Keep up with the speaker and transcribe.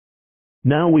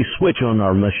Now we switch on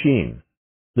our machine.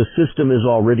 The system is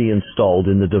already installed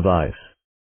in the device.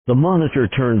 The monitor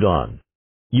turned on.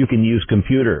 You can use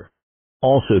computer,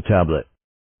 also tablet.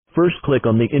 First click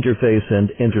on the interface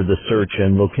and enter the search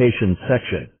and location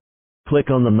section. Click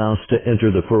on the mouse to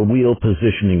enter the four-wheel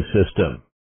positioning system,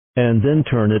 and then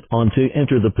turn it on to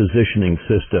enter the positioning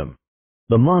system.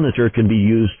 The monitor can be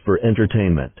used for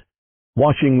entertainment,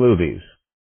 watching movies.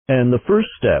 And the first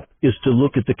step is to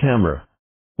look at the camera,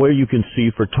 where you can see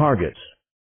for targets.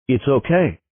 It's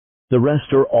okay. The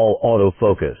rest are all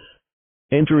autofocus.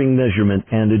 Entering measurement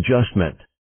and adjustment.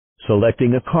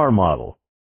 Selecting a car model,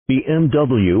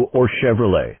 BMW or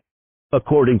Chevrolet.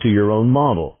 According to your own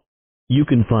model, you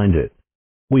can find it.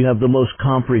 We have the most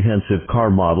comprehensive car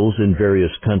models in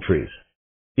various countries.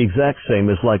 Exact same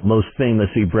as like most famous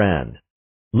brand.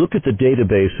 Look at the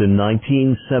database in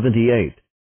 1978,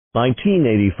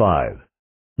 1985,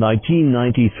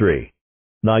 1993,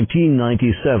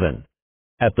 1997,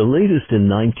 at the latest in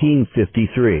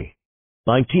 1953,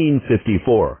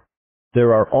 1954.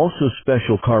 There are also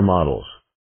special car models.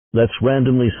 Let's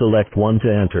randomly select one to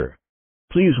enter.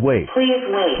 Please wait. Please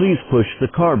wait. Please push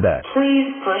the car back.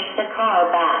 Please push the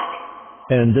car back.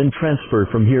 And then transfer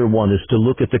from here. One is to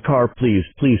look at the car. Please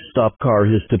stop car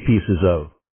is to pieces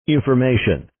of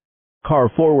information.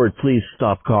 Car forward. Please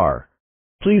stop car.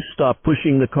 Please stop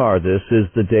pushing the car. This is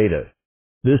the data.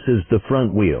 This is the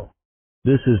front wheel.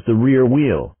 This is the rear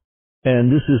wheel. And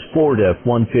this is Ford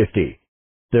F-150.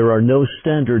 There are no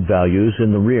standard values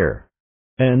in the rear.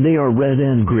 And they are red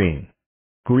and green.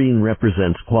 Green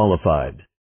represents qualified,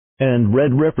 and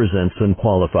red represents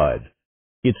unqualified.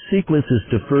 Its sequence is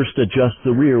to first adjust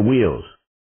the rear wheels,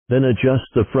 then adjust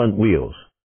the front wheels.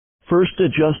 First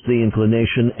adjust the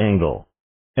inclination angle,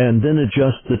 and then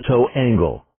adjust the toe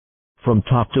angle, from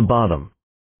top to bottom,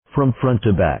 from front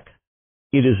to back.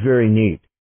 It is very neat.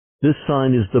 This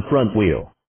sign is the front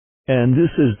wheel, and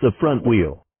this is the front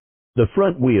wheel. The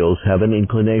front wheels have an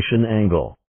inclination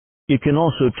angle. It can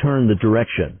also turn the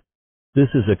direction. This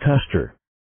is a caster.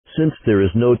 Since there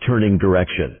is no turning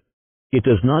direction, it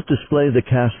does not display the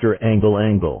caster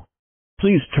angle.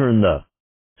 Please turn the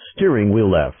steering wheel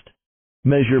left.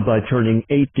 Measure by turning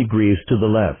 8 degrees to the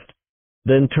left,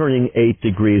 then turning 8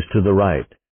 degrees to the right,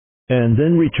 and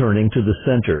then returning to the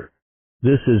center.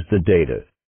 This is the data.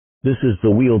 This is the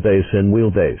wheelbase and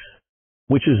wheelbase,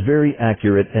 which is very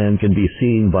accurate and can be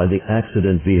seen by the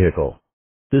accident vehicle.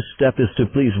 This step is to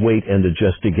please wait and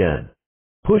adjust again.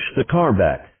 Push the car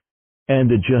back,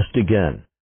 and adjust again.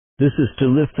 This is to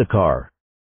lift the car.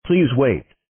 Please wait.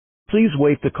 Please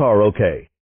wait the car. OK.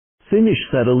 Finish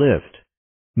set a lift.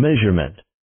 Measurement.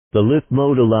 The lift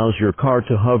mode allows your car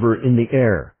to hover in the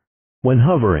air. When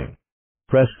hovering,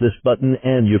 press this button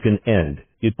and you can end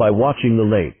it by watching the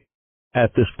light.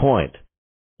 At this point,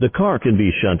 the car can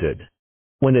be shunted.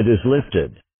 When it is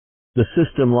lifted, the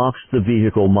system locks the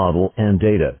vehicle model and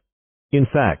data. In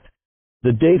fact,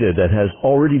 the data that has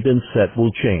already been set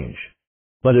will change,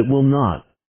 but it will not.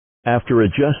 After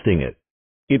adjusting it,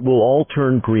 it will all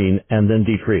turn green and then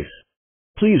decrease.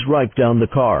 Please write down the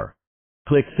car.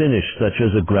 Click Finish such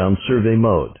as a ground survey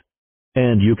mode,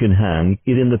 and you can hang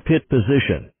it in the pit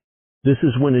position. This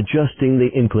is when adjusting the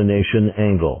inclination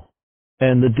angle,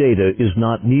 and the data is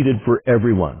not needed for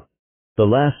everyone. The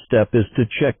last step is to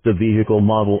check the vehicle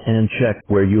model and check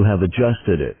where you have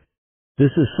adjusted it.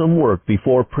 This is some work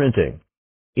before printing,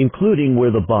 including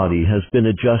where the body has been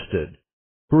adjusted,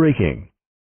 braking,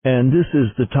 and this is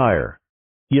the tire.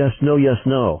 Yes,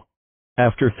 no.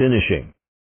 After finishing,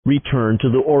 return to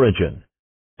the origin,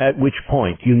 at which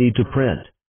point you need to print.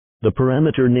 The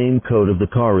parameter name code of the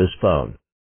car is phone,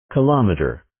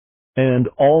 kilometer, and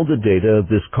all the data of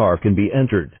this car can be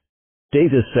entered.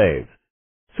 Data save.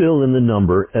 Fill in the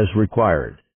number as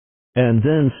required, and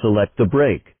then select the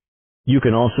brake. You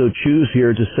can also choose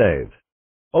here to save.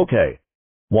 OK.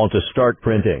 Want to start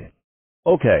printing?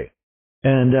 OK.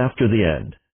 And after the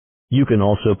end, you can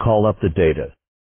also call up the data.